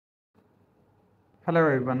Hello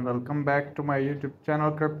everyone, welcome back to my YouTube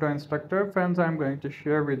channel Crypto Instructor. Friends, I'm going to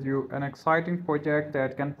share with you an exciting project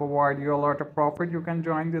that can provide you a lot of profit. You can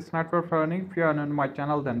join this network for earning. If you are new to my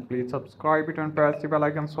channel, then please subscribe it and press the bell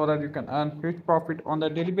icon so that you can earn huge profit on a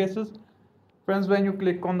daily basis. Friends, when you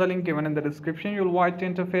click on the link given in the description, you'll watch the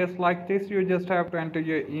interface like this. You just have to enter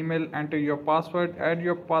your email, enter your password, add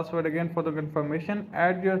your password again for the confirmation,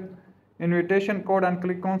 add your invitation code and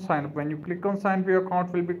click on sign up. When you click on sign up, your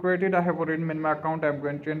account will be created. I have already made my account. I'm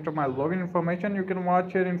going to enter my login information. You can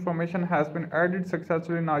watch here information has been added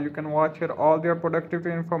successfully. Now you can watch here all their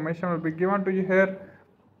productivity information will be given to you here.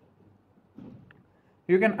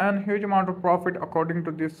 You can earn huge amount of profit according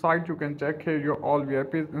to this site. You can check here your all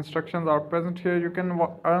VIPs instructions are present here. You can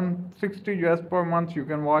earn 60 US per month. You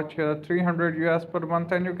can watch here 300 US per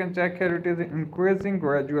month, and you can check here it is increasing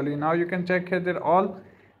gradually. Now you can check here that all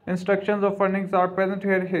instructions of earnings are present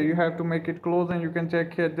here. Here you have to make it close, and you can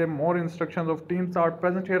check here the more instructions of teams are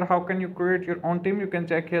present here. How can you create your own team? You can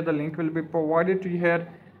check here the link will be provided to you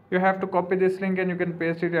here. You have to copy this link and you can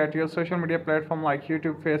paste it at your social media platform like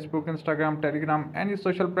YouTube, Facebook, Instagram, Telegram, any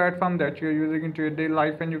social platform that you're using into your daily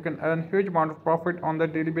life, and you can earn huge amount of profit on the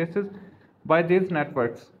daily basis by these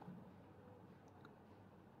networks.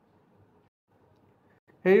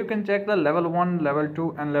 Here you can check the level 1, level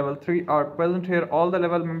 2 and level 3 are present here. All the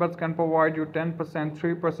level members can provide you 10%, 3%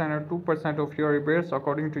 or 2% of your rebates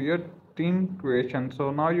according to your team creation.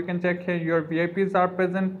 So now you can check here your VIPs are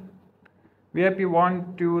present. VIP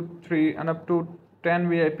 1, 2, 3 and up to 10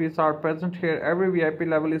 VIPs are present here. Every VIP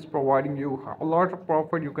level is providing you a lot of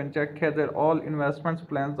profit. You can check here that all investments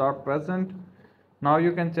plans are present. Now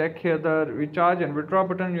you can check here the recharge and withdraw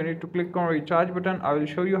button. You need to click on recharge button. I will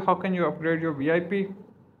show you how can you upgrade your VIP.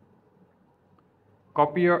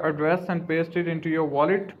 Copy your address and paste it into your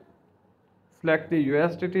wallet. Select the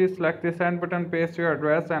USDT, select the send button, paste your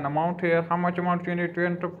address and amount here. How much amount you need to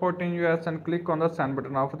enter 14 US and click on the send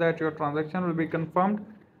button. After that your transaction will be confirmed.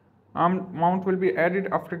 Amount will be added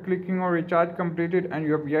after clicking on recharge completed, and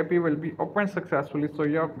your VIP will be opened successfully. So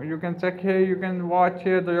you can check here, you can watch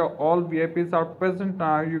here that all VIPs are present.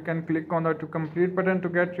 Now you can click on the to complete button to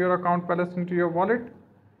get your account balance into your wallet.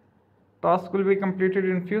 Task will be completed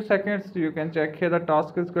in few seconds. You can check here the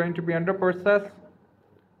task is going to be under process.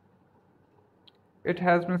 It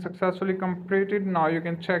has been successfully completed. Now you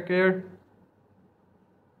can check here.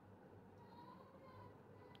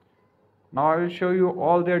 Now I will show you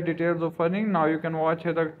all their details of earning. Now you can watch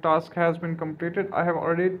here the task has been completed. I have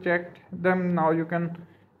already checked them. Now you can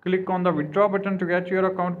click on the withdraw button to get your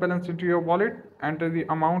account balance into your wallet. Enter the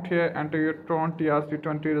amount here, enter your Tron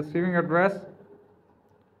TRC20 receiving address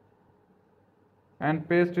and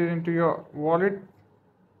paste it into your wallet.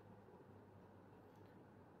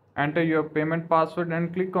 Enter your payment password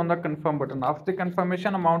and click on the confirm button. After the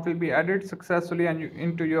confirmation, amount will be added successfully and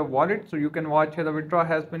into your wallet. So you can watch here the withdraw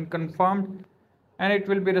has been confirmed and it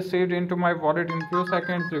will be received into my wallet in few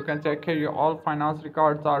seconds. You can check here your all finance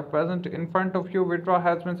records are present in front of you. Withdraw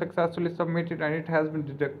has been successfully submitted and it has been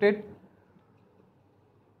deducted.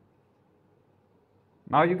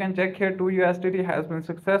 Now you can check here 2 USDT has been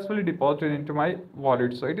successfully deposited into my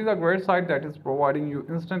wallet. So it is a great site that is providing you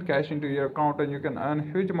instant cash into your account, and you can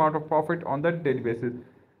earn huge amount of profit on that daily basis.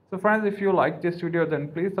 So friends, if you like this video, then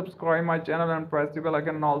please subscribe my channel and press the bell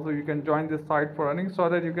icon, and also you can join this site for earning so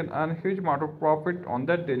that you can earn huge amount of profit on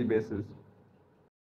that daily basis.